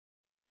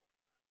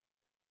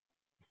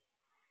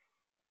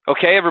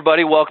Okay,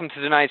 everybody, welcome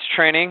to tonight's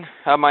training.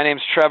 My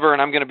name's Trevor,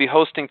 and I'm going to be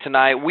hosting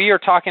tonight. We are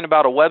talking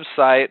about a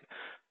website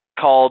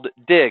called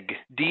Digg,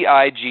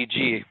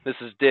 D-I-G-G. This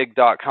is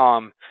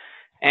Digg.com.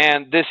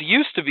 And this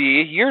used to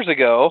be, years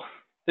ago,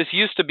 this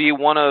used to be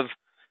one of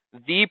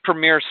the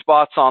premier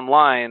spots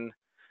online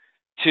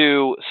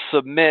to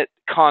submit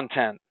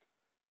content.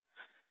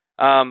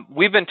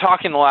 We've been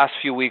talking the last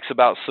few weeks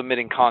about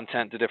submitting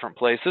content to different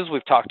places.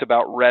 We've talked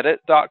about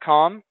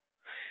Reddit.com.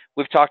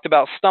 We've talked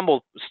about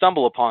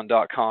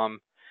StumbleUpon.com.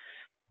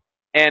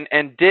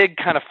 And Digg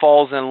kind of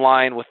falls in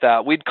line with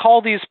that. We'd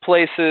call these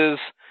places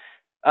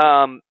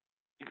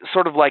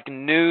sort of like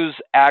news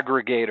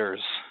aggregators.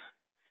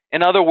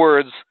 In other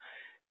words,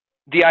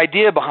 the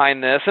idea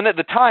behind this, and at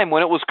the time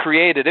when it was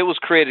created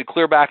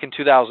clear back in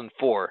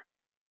 2004.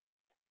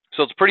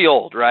 So it's pretty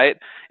old, right?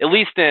 At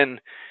least in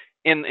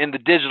the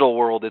digital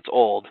world, it's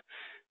old.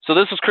 So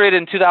this was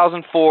created in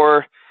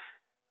 2004.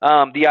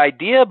 The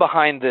idea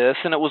behind this,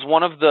 and it was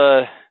one of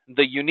the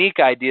unique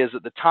ideas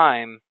at the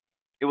time,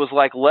 it was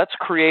like, let's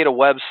create a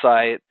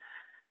website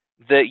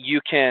that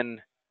you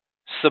can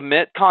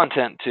submit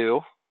content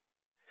to,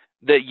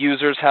 that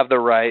users have the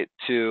right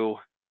to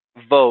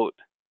vote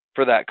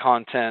for that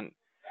content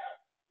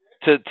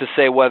to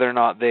say whether or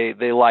not they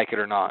like it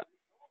or not.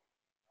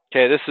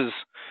 Okay,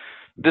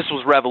 this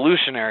was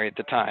revolutionary at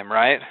the time,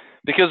 right?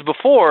 Because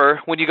before,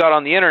 when you got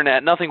on the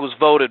internet, nothing was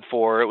voted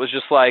for. It was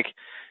just like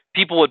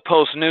people would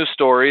post news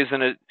stories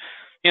and it,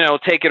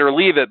 take it or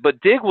leave it.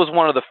 But Digg was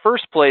one of the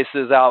first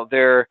places out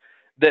there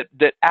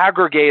that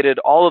aggregated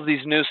all of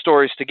these news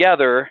stories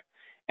together,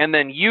 and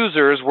then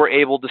users were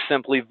able to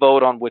simply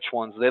vote on which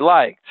ones they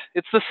liked.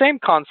 It's the same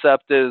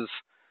concept as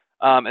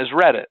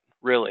Reddit,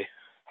 really.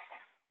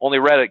 Only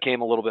Reddit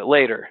came a little bit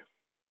later.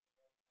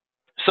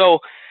 So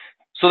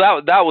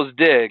that was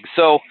Digg.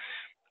 So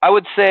I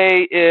would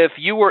say if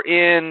you were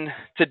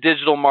into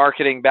digital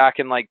marketing back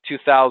in like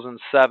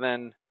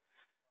 2007,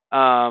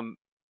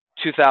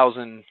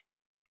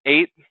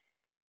 2008,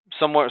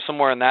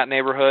 somewhere in that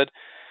neighborhood,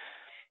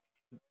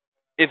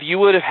 if you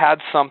would have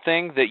had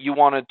something that you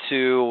wanted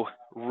to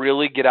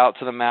really get out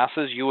to the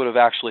masses, you would have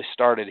actually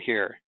started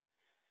here.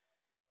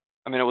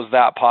 I mean, it was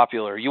that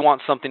popular. You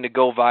want something to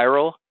go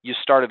viral, you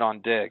started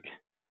on Digg.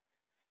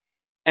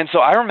 And so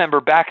I remember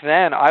back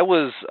then I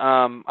was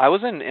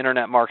in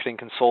internet marketing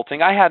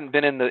consulting. I hadn't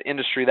been in the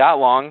industry that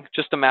long,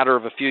 just a matter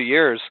of a few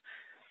years.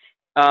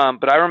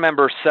 But I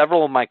remember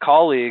several of my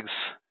colleagues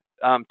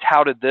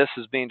touted this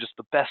as being just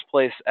the best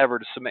place ever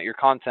to submit your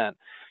content.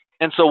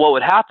 And so what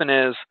would happen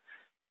is,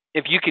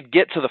 if you could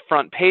get to the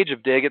front page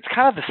of Digg, it's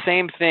kind of the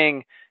same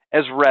thing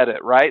as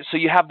Reddit, right? So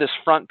you have this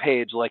front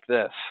page like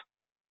this.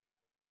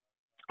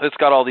 It's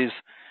got all these,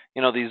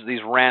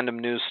 these random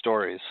news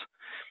stories.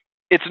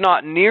 It's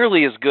not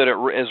nearly as good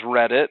as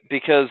Reddit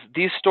because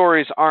these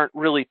stories aren't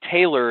really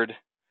tailored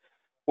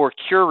or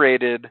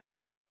curated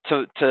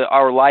to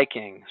our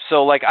liking.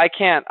 So like I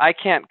can't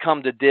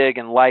come to Digg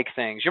and like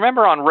things. You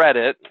remember on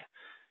Reddit,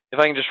 if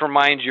I can just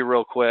remind you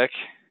real quick,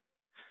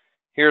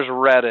 here's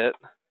Reddit,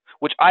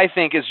 which I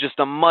think is just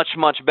a much,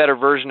 much better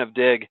version of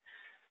Digg.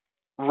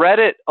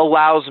 Reddit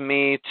allows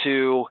me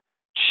to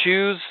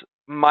choose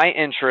my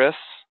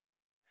interests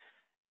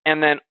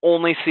and then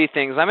only see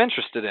things I'm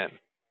interested in,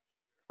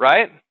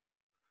 right?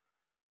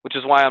 Which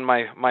is why on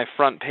my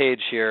front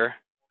page here,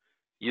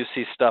 you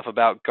see stuff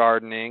about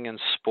gardening and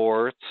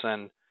sports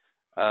and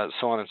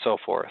so on and so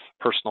forth,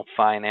 personal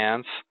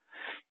finance.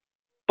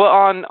 But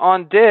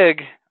on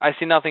Digg, I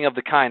see nothing of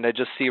the kind. I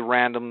just see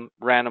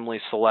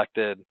randomly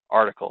selected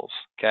articles.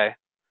 Okay,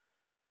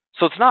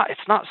 so it's not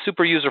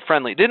super user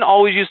friendly. It didn't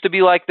always used to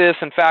be like this.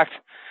 In fact,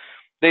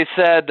 they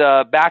said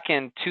back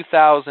in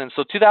 2000,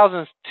 so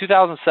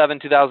 2007,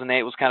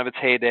 2008 was kind of its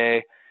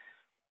heyday.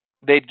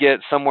 They'd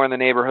get somewhere in the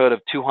neighborhood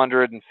of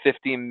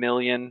 250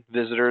 million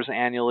visitors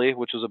annually,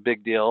 which was a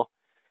big deal.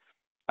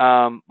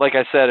 Like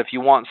I said, if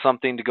you want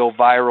something to go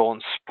viral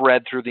and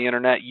spread through the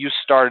internet, you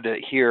started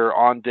it here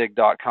on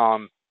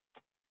Digg.com.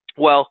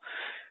 Well,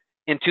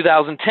 in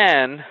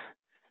 2010,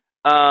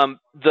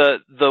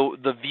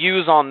 the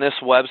views on this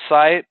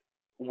website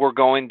were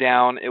going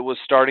down. It was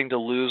starting to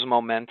lose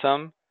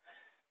momentum,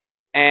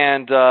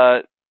 and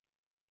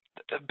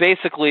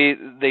basically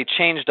they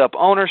changed up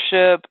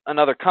ownership.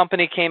 Another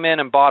company came in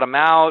and bought them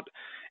out.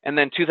 And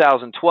then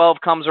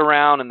 2012 comes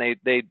around and they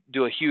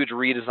do a huge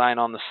redesign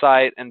on the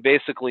site. And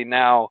basically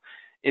now,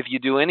 if you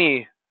do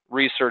any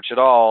research at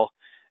all,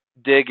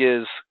 Digg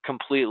is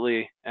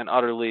completely and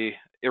utterly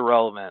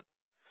irrelevant.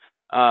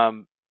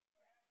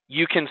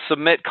 You can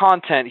submit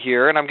content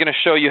here, and I'm going to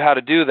show you how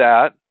to do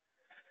that.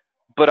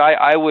 But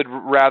I would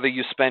rather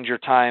you spend your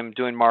time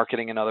doing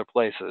marketing in other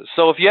places.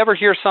 So if you ever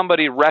hear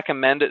somebody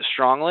recommend it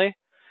strongly,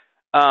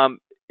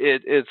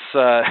 it's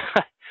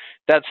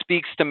that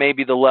speaks to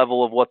maybe the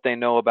level of what they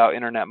know about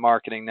internet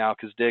marketing now,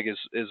 because Digg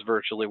is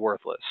virtually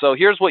worthless. So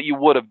here's what you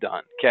would have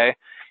done, okay,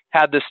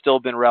 had this still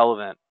been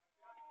relevant.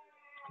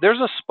 There's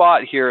a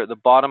spot here at the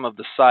bottom of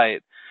the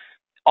site.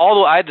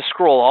 I had to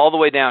scroll all the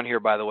way down here,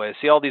 by the way.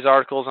 See all these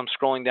articles I'm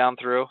scrolling down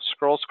through?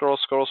 Scroll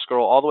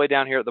all the way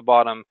down here at the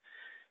bottom.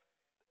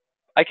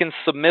 I can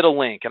submit a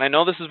link. And I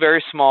know this is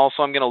very small,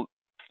 so I'm going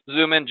to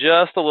zoom in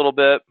just a little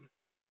bit.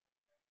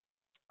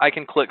 I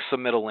can click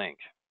submit a link.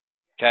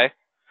 Okay.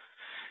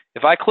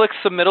 If I click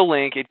submit a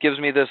link, it gives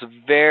me this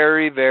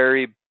very,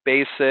 very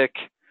basic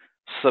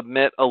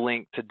submit a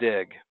link to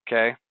Digg.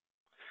 Okay.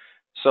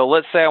 So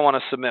let's say I want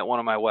to submit one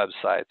of my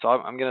websites. So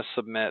I'm going to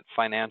submit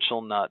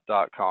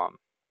financialnut.com.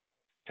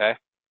 Okay.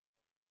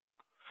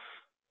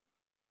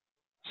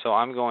 So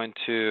I'm going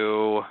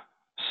to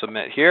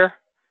submit here.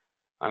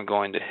 I'm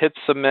going to hit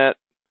submit.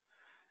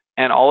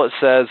 And all it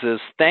says is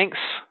thanks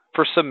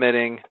for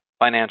submitting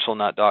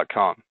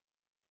financialnut.com.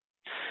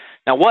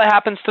 Now, what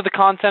happens to the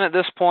content at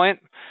this point?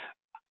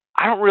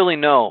 I don't really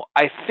know.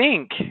 I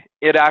think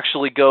it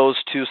actually goes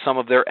to some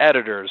of their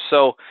editors.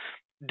 So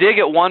Digg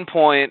at one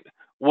point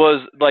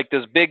was like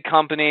this big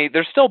company.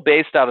 They're still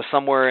based out of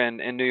somewhere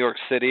in New York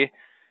City,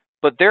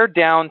 but they're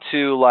down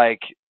to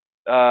like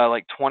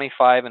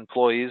 25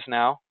 employees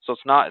now. So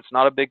it's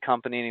not a big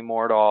company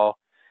anymore at all.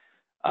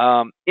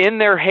 In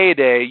their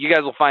heyday, you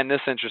guys will find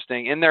this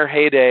interesting. In their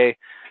heyday,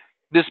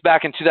 this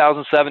back in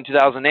 2007,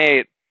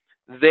 2008,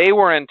 they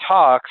were in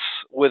talks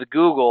with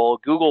Google.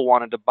 Google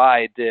wanted to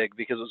buy Digg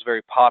because it was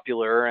very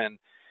popular, and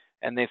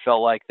they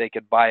felt like they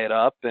could buy it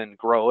up and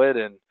grow it,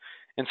 and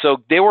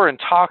so they were in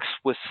talks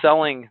with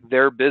selling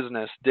their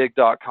business,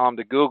 Digg.com,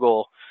 to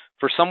Google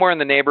for somewhere in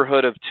the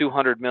neighborhood of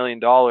 $200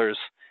 million.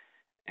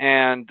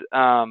 And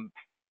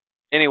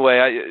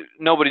anyway,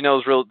 nobody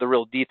knows the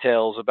real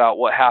details about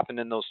what happened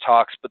in those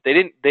talks, but they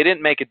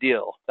didn't make a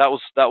deal. That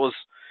was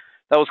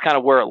kind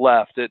of where it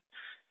left.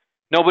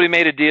 Nobody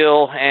made a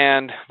deal,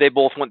 and they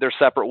both went their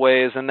separate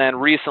ways. And then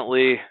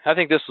recently, I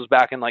think this was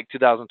back in like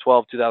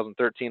 2012,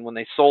 2013, when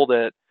they sold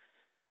it,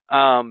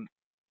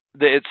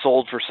 it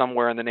sold for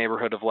somewhere in the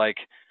neighborhood of like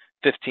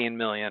 15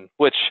 million,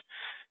 which,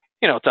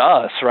 to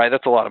us, right,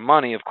 that's a lot of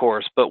money, of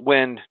course. But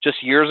when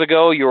just years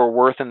ago you were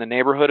worth in the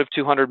neighborhood of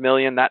 200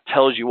 million, that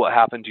tells you what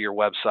happened to your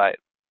website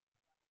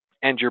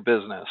and your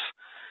business.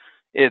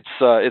 It's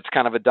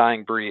kind of a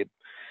dying breed.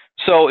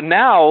 So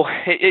now,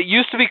 it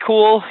used to be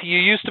cool. You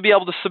used to be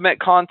able to submit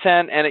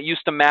content, and it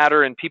used to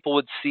matter, and people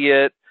would see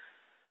it.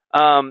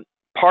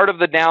 Part of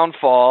the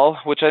downfall,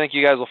 which I think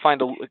you guys will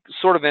find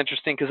sort of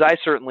interesting, because I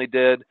certainly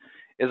did,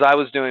 as I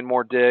was doing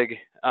more Digg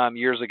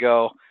years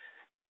ago,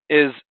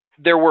 is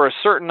there were a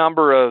certain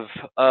number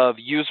of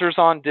users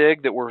on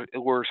Digg that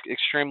were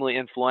extremely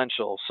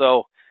influential.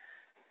 So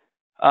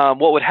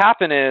what would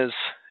happen is,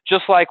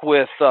 just like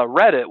with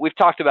Reddit, we've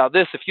talked about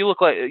this. If you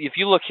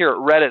look here at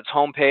Reddit's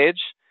homepage,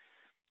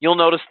 you'll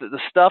notice that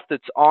the stuff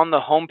that's on the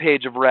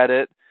homepage of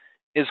Reddit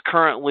is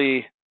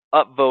currently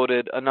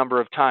upvoted a number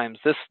of times.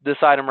 This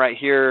item right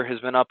here has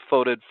been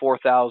upvoted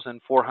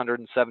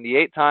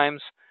 4,478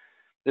 times.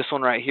 This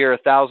one right here,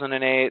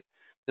 1,008.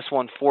 This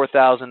one,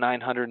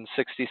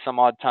 4,960 some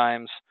odd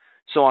times,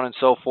 so on and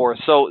so forth.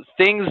 So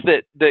things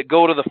that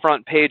go to the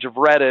front page of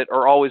Reddit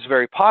are always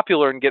very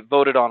popular and get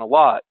voted on a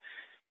lot.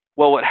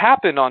 Well, what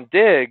happened on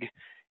Digg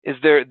is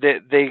there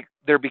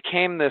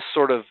became this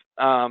sort of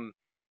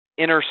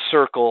inner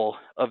circle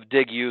of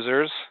Digg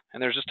users,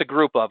 and there's just a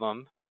group of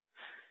them,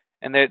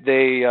 and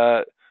they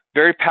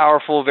very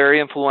powerful,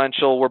 very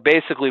influential, where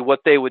basically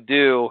what they would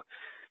do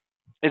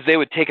is they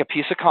would take a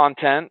piece of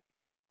content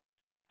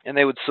and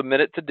they would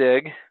submit it to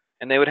Digg,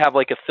 and they would have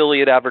like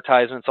affiliate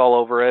advertisements all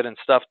over it and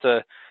stuff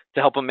to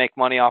help them make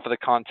money off of the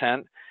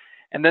content.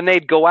 And then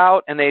they'd go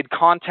out and they'd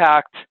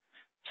contact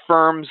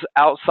firms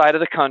outside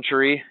of the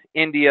country.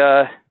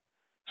 India,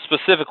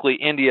 specifically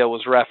India,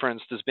 was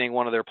referenced as being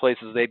one of their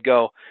places they'd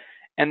go.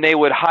 And they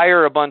would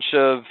hire a bunch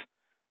of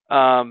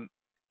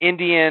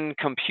Indian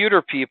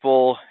computer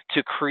people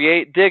to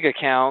create Digg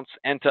accounts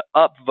and to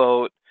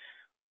upvote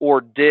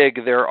or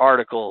dig their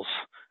articles.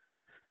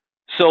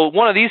 So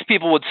one of these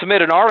people would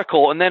submit an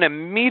article, and then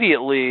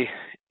immediately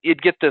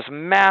you'd get this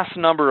mass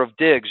number of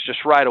digs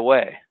just right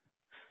away,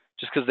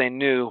 just because they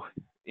knew,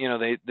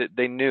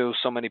 they knew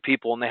so many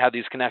people, and they had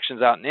these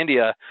connections out in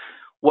India.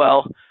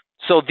 Well,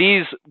 so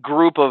these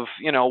group of,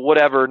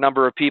 whatever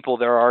number of people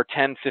there are,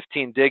 10,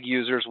 15 Digg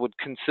users would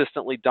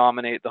consistently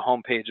dominate the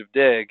homepage of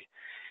Digg.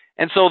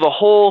 And so the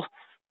whole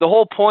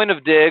point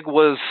of Digg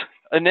was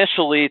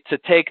initially to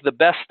take the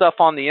best stuff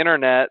on the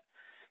internet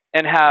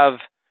and have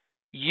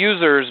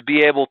users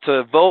be able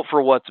to vote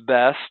for what's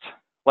best,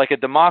 like a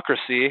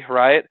democracy,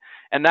 right?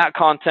 And that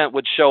content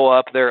would show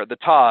up there at the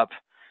top.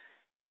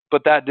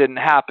 But that didn't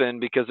happen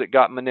because it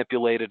got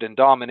manipulated and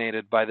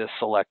dominated by this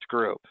select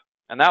group.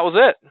 And that was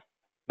it.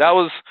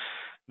 That's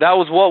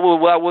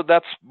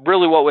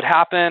really what would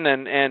happen.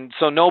 And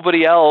so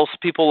nobody else,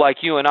 people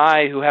like you and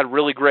I who had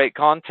really great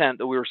content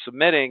that we were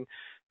submitting,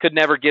 could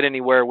never get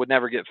anywhere, would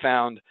never get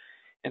found.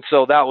 And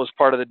so that was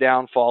part of the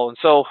downfall. And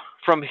so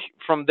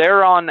from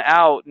there on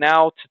out,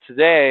 now to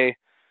today,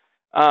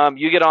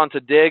 you get onto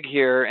Digg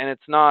here, and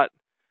it's not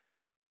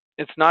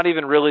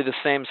even really the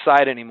same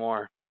site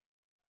anymore.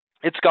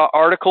 It's got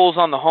articles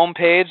on the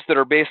homepage that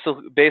are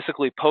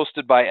basically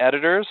posted by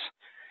editors.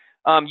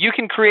 You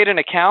can create an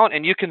account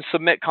and you can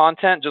submit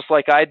content just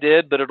like I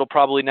did, but it'll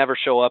probably never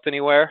show up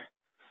anywhere.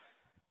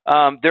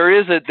 There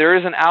is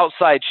an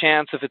outside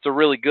chance, if it's a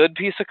really good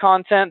piece of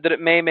content, that it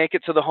may make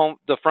it to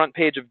the front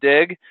page of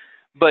Digg.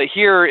 But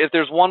here, if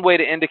there's one way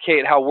to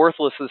indicate how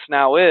worthless this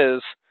now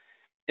is,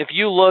 if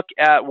you look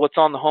at what's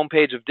on the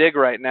homepage of Digg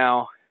right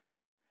now,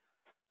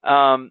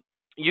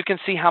 you can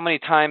see how many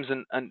times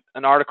an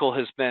article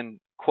has been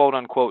quote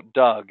unquote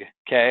dug,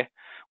 okay,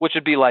 which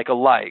would be like a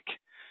like.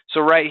 So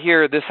right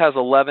here, this has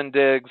 11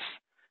 digs,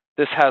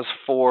 this has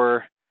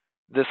 4,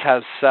 this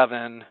has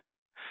 7.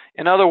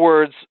 In other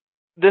words,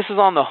 this is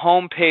on the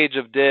home page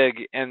of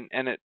Digg, and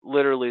it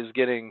literally is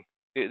getting,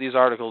 these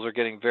articles are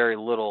getting very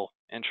little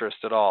interest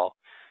at all,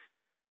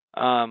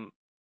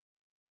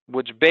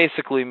 which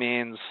basically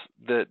means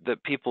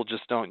that people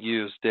just don't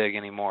use Digg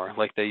anymore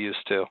like they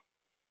used to.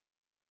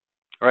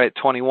 All right,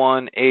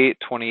 21, 8,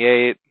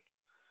 28.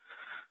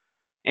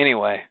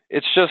 Anyway,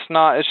 it's just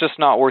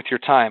not worth your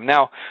time.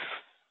 Now,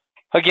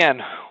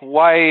 again,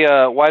 why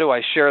do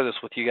I share this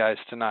with you guys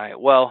tonight?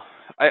 Well,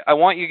 I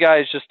want you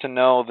guys just to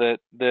know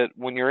that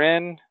when you're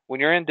in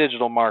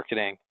digital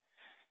marketing,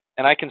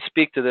 and I can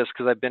speak to this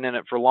because I've been in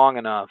it for long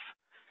enough,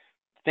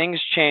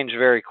 things change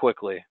very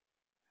quickly,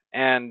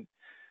 and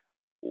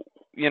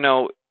you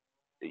know,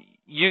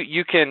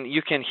 you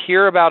can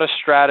hear about a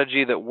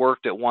strategy that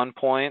worked at one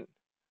point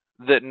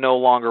that no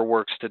longer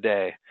works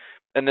today.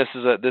 And this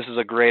is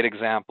a great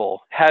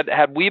example.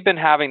 Had we been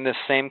having this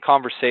same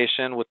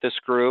conversation with this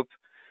group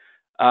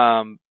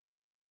 8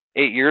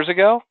 years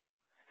ago,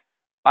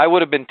 I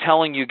would have been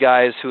telling you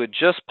guys who had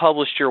just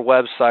published your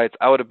websites,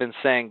 I would have been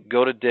saying,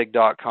 go to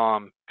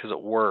digg.com because it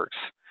works.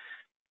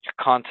 Your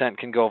content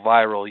can go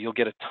viral. You'll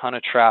get a ton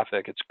of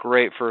traffic. It's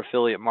great for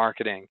affiliate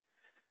marketing.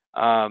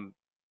 Now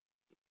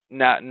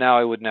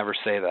I would never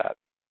say that,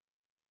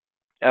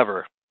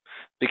 ever,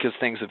 because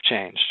things have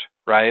changed,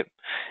 right?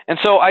 And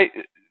so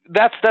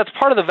that's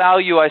part of the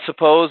value, I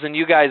suppose, in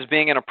you guys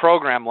being in a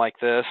program like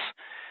this.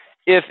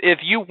 If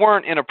you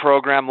weren't in a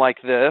program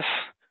like this,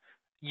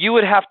 you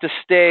would have to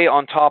stay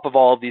on top of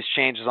all of these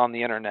changes on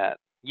the internet.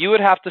 You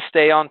would have to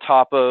stay on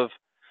top of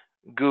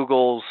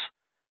Google's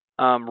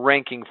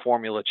ranking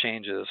formula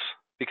changes,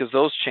 because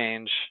those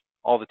change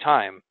all the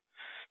time.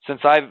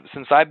 Since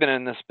I've been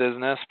in this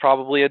business,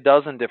 probably a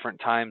dozen different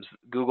times,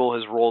 Google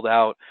has rolled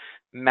out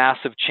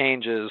massive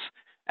changes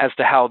as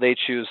to how they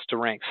choose to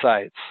rank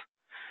sites.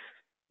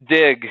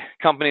 Digg,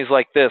 companies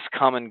like this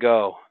come and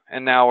go,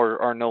 and now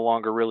are no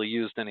longer really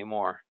used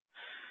anymore.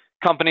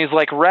 Companies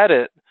like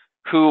Reddit,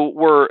 who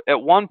were at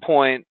one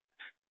point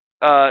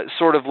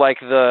sort of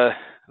like the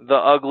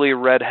ugly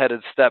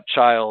redheaded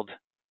stepchild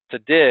to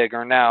Digg,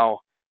 are now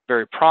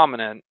very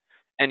prominent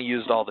and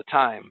used all the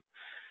time.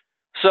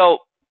 So,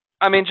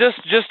 I mean, just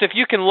if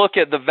you can look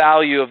at the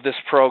value of this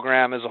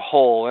program as a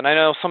whole, and I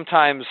know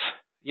sometimes,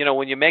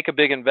 when you make a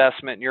big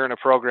investment and you're in a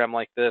program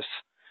like this,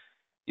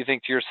 you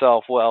think to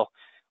yourself, well,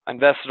 I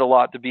invested a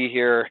lot to be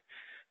here.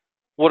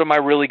 What am I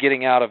really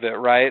getting out of it,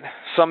 right?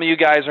 Some of you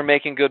guys are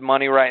making good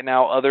money right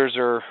now. Others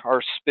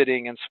are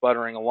spitting and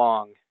sputtering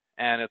along.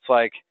 And it's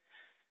like,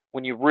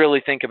 when you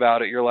really think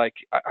about it, you're like,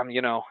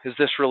 is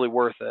this really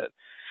worth it?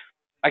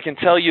 I can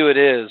tell you it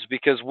is,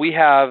 because we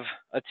have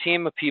a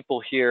team of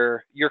people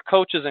here, your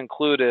coaches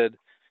included,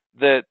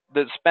 that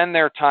spend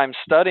their time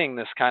studying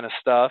this kind of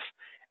stuff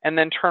and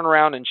then turn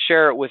around and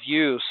share it with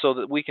you so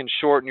that we can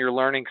shorten your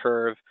learning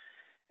curve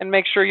and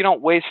make sure you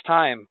don't waste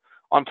time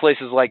on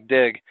places like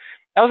Digg.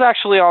 I was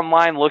actually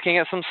online looking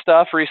at some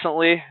stuff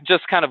recently,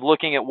 just kind of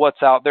looking at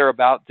what's out there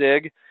about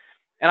Digg,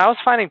 and I was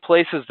finding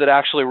places that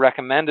actually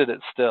recommended it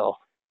still,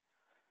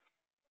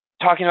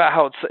 talking about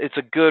how it's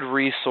a good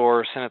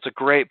resource and it's a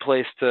great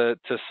place to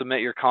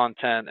submit your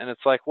content. And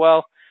it's like,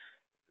 well,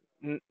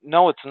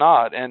 no, it's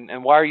not.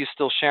 And why are you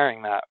still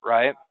sharing that,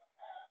 right?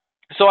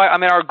 So, I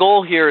mean, our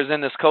goal here is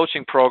in this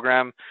coaching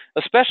program,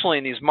 especially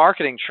in these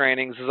marketing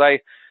trainings, is I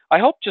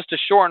hope just to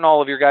shorten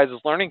all of your guys'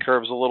 learning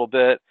curves a little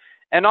bit,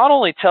 and not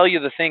only tell you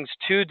the things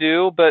to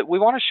do, but we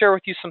want to share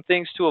with you some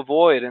things to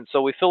avoid. And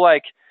so we feel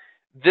like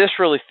this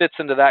really fits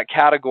into that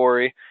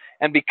category.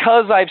 And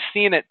because I've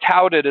seen it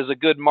touted as a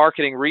good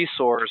marketing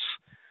resource,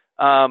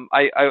 I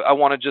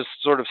want to just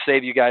sort of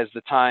save you guys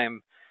the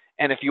time.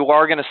 And if you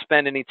are going to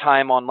spend any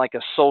time on like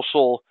a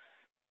social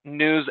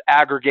news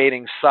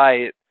aggregating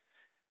site,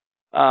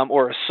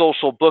 or a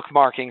social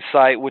bookmarking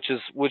site, which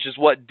is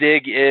what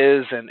Digg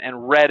is and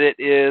Reddit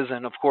is,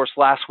 and of course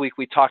last week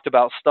we talked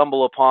about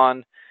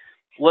StumbleUpon.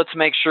 Let's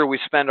make sure we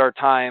spend our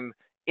time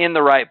in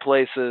the right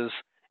places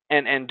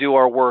and do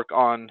our work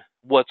on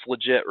what's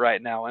legit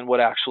right now and what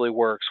actually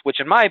works, which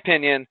in my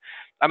opinion,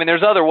 I mean,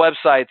 there's other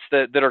websites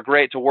that are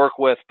great to work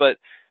with, but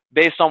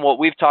based on what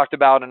we've talked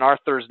about in our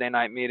Thursday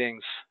night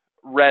meetings,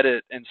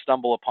 Reddit and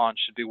StumbleUpon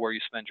should be where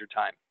you spend your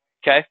time.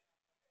 Okay?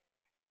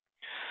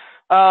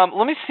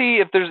 Let me see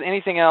if there's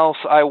anything else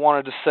I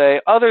wanted to say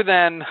other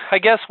than, I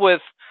guess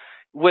with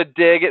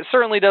Digg, it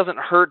certainly doesn't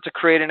hurt to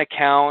create an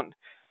account.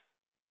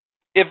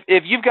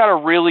 If you've got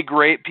a really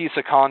great piece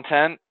of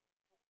content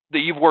that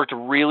you've worked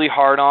really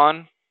hard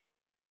on,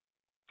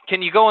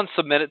 can you go and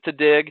submit it to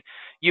Digg?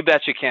 You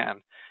bet you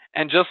can.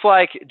 And just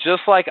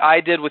like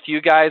I did with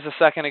you guys a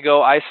second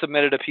ago, I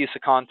submitted a piece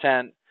of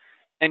content,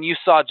 and you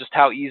saw just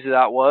how easy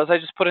that was. I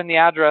just put in the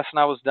address and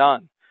I was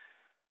done.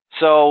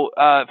 So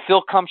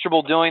feel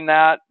comfortable doing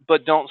that,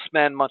 but don't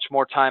spend much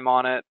more time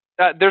on it.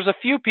 There's a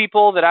few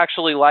people that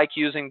actually like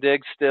using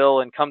Digg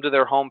still and come to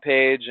their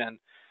homepage and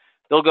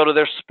they'll go to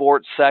their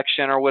sports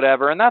section or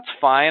whatever, and that's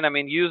fine. I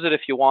mean, use it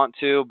if you want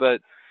to,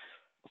 but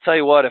I'll tell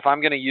you what, if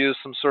I'm going to use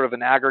some sort of an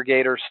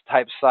aggregator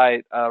type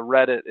site,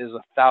 Reddit is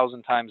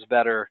 1,000 times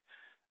better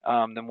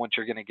than what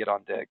you're going to get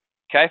on Digg.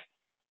 Okay?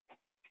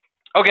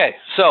 Okay,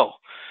 so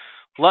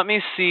let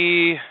me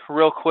see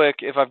real quick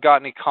if I've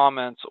got any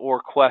comments or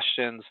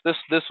questions.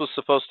 This was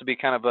supposed to be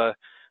kind of a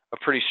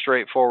pretty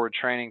straightforward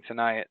training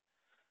tonight.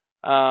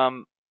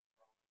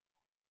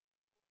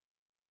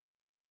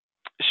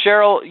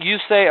 Cheryl, you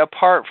say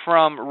apart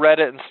from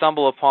Reddit and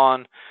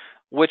StumbleUpon,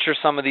 which are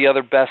some of the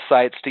other best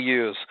sites to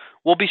use?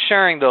 We'll be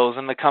sharing those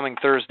in the coming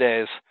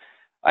Thursdays.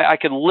 I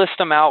could list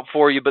them out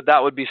for you, but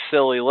that would be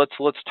silly. Let's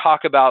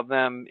talk about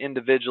them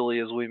individually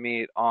as we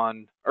meet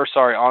on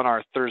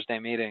our Thursday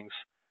meetings.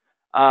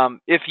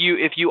 If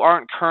you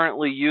aren't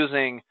currently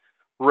using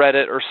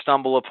Reddit or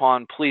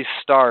StumbleUpon, please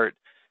start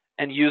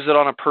and use it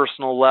on a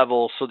personal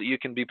level so that you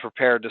can be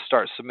prepared to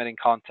start submitting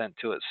content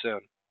to it soon.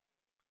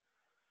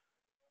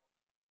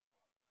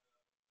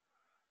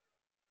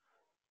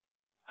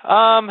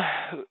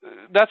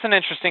 That's an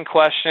interesting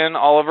question,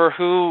 Oliver.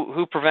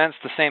 Who prevents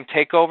the same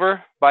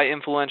takeover by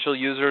influential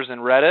users in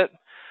Reddit?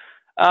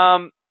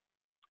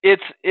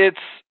 It's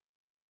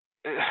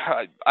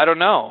I don't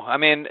know. I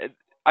mean,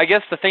 I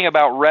guess the thing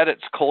about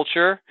Reddit's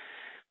culture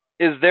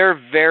is they're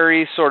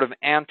very sort of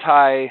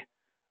anti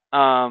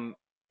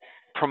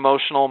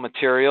promotional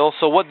material.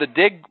 So what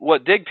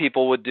Digg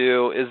people would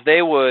do is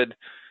they would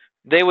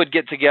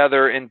get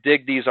together and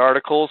dig these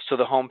articles to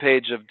the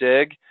homepage of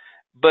Digg,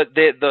 but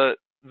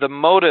the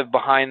motive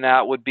behind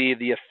that would be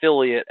the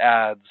affiliate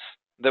ads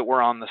that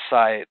were on the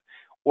site,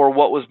 or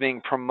what was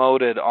being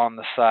promoted on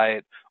the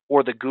site,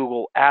 or the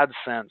Google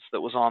AdSense that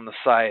was on the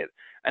site,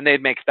 and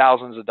they'd make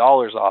thousands of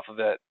dollars off of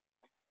it.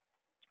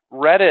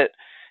 Reddit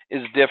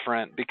is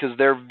different because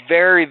they're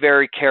very,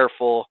 very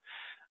careful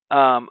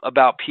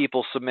about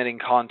people submitting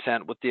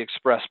content with the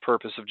express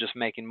purpose of just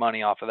making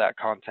money off of that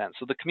content.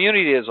 So the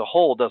community as a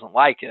whole doesn't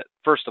like it,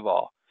 first of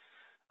all.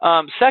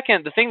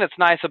 Second, the thing that's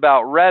nice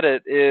about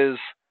Reddit is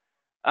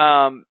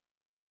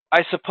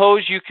I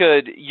suppose you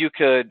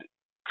could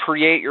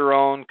create your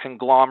own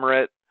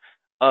conglomerate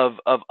of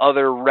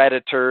other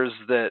Redditors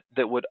that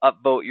would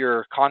upvote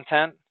your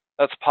content.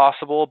 That's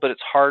possible, but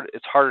it's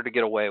harder to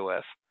get away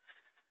with.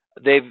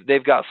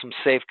 They've got some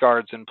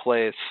safeguards in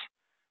place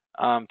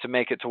to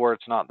make it to where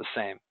it's not the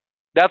same.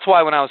 That's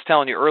why when I was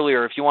telling you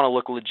earlier, if you want to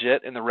look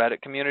legit in the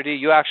Reddit community,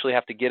 you actually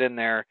have to get in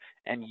there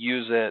and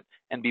use it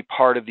and be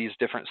part of these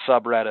different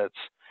subreddits.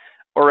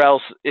 Or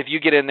else, if you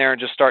get in there and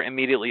just start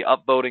immediately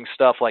upvoting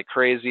stuff like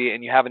crazy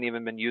and you haven't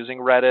even been using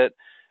Reddit,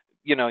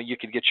 you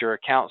could get your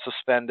account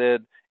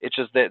suspended. It's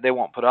just that they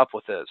won't put up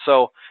with it.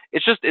 So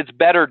it's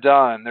better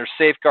done. There's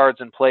safeguards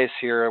in place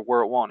here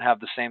where it won't have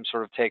the same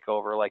sort of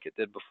takeover like it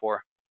did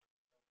before.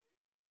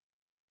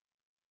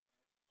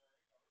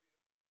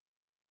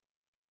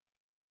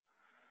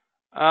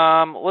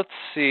 Let's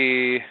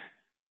see.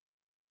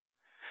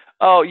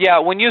 Oh, yeah,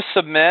 when you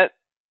submit,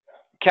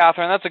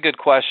 Catherine, that's a good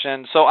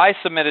question. So I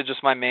submitted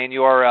just my main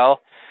URL.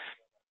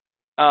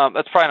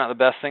 That's probably not the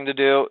best thing to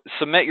do.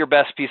 Submit your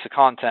best piece of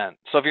content.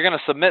 So if you're going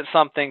to submit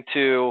something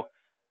to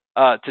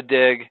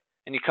Digg,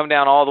 and you come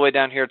down all the way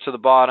down here to the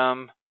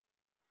bottom,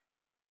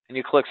 and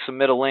you click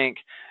submit a link,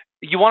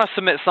 you want to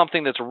submit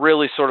something that's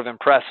really sort of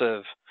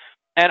impressive.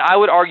 And I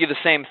would argue the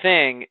same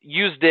thing.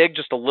 Use Digg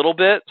just a little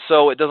bit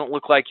so it doesn't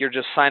look like you're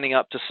just signing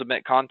up to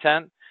submit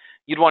content.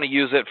 You'd want to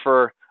use it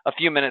for a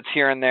few minutes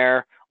here and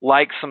there,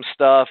 like some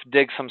stuff,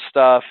 dig some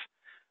stuff,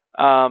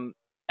 and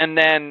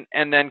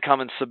then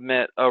come and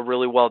submit a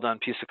really well done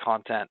piece of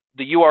content.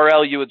 The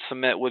URL you would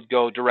submit would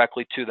go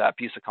directly to that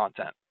piece of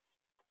content.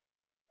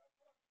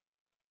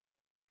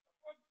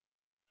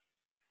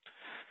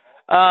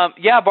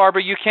 Yeah,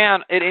 Barbara, you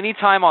can. At any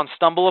time on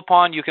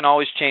StumbleUpon, you can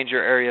always change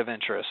your area of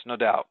interest, no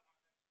doubt.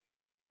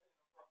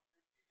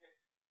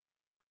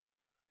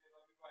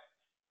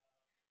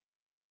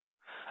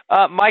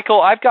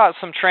 Michael, I've got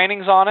some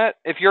trainings on it.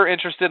 If you're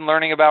interested in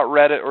learning about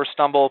Reddit or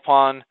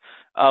StumbleUpon,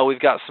 we've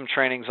got some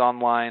trainings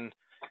online.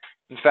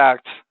 In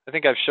fact, I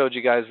think I've showed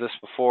you guys this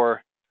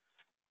before.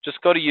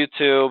 Just go to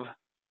YouTube,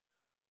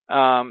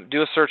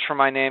 do a search for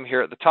my name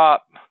here at the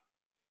top,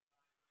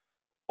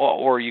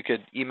 or you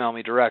could email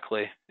me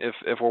directly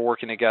if we're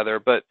working together.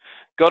 But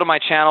go to my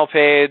channel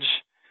page,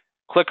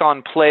 click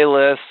on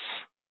playlists,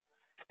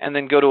 and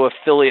then go to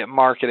affiliate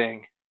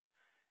marketing.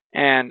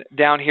 And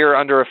down here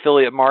under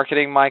affiliate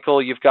marketing, Michael,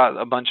 you've got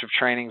a bunch of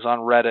trainings on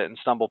Reddit and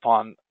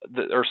StumbleUpon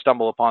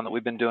that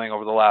we've been doing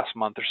over the last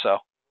month or so.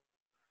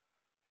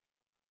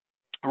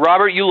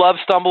 Robert, you love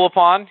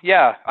StumbleUpon?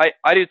 Yeah,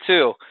 I do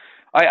too.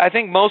 I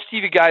think most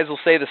of you guys will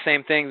say the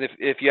same thing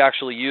if you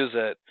actually use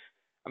it.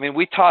 I mean,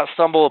 we taught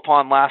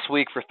StumbleUpon last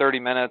week for 30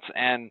 minutes,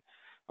 and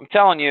I'm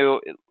telling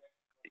you,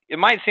 it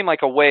might seem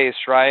like a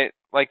waste, right?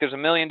 Like there's a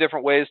million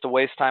different ways to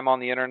waste time on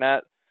the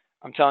internet.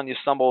 I'm telling you,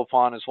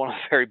 StumbleUpon is one of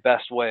the very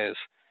best ways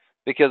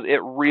because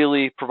it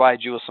really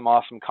provides you with some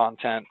awesome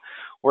content.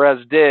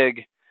 Whereas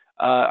Dig,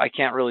 I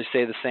can't really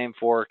say the same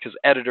for because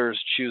editors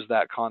choose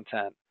that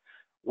content.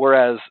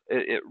 Whereas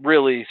it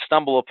really,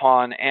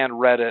 StumbleUpon and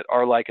Reddit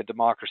are like a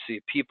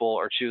democracy. People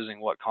are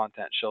choosing what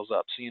content shows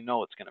up, so you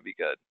know it's going to be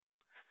good.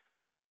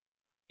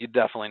 You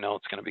definitely know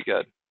it's going to be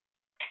good.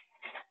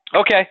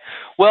 Okay,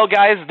 well,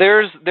 guys,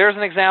 there's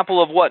an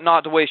example of what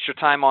not to waste your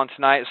time on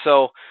tonight.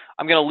 So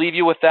I'm going to leave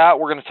you with that.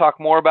 We're going to talk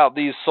more about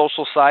these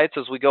social sites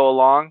as we go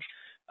along.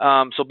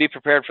 So be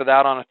prepared for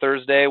that on a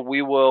Thursday.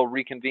 We will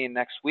reconvene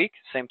next week,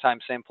 same time,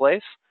 same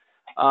place.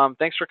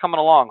 Thanks for coming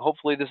along.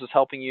 Hopefully this is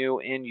helping you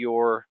in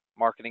your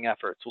marketing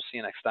efforts. We'll see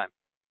you next time.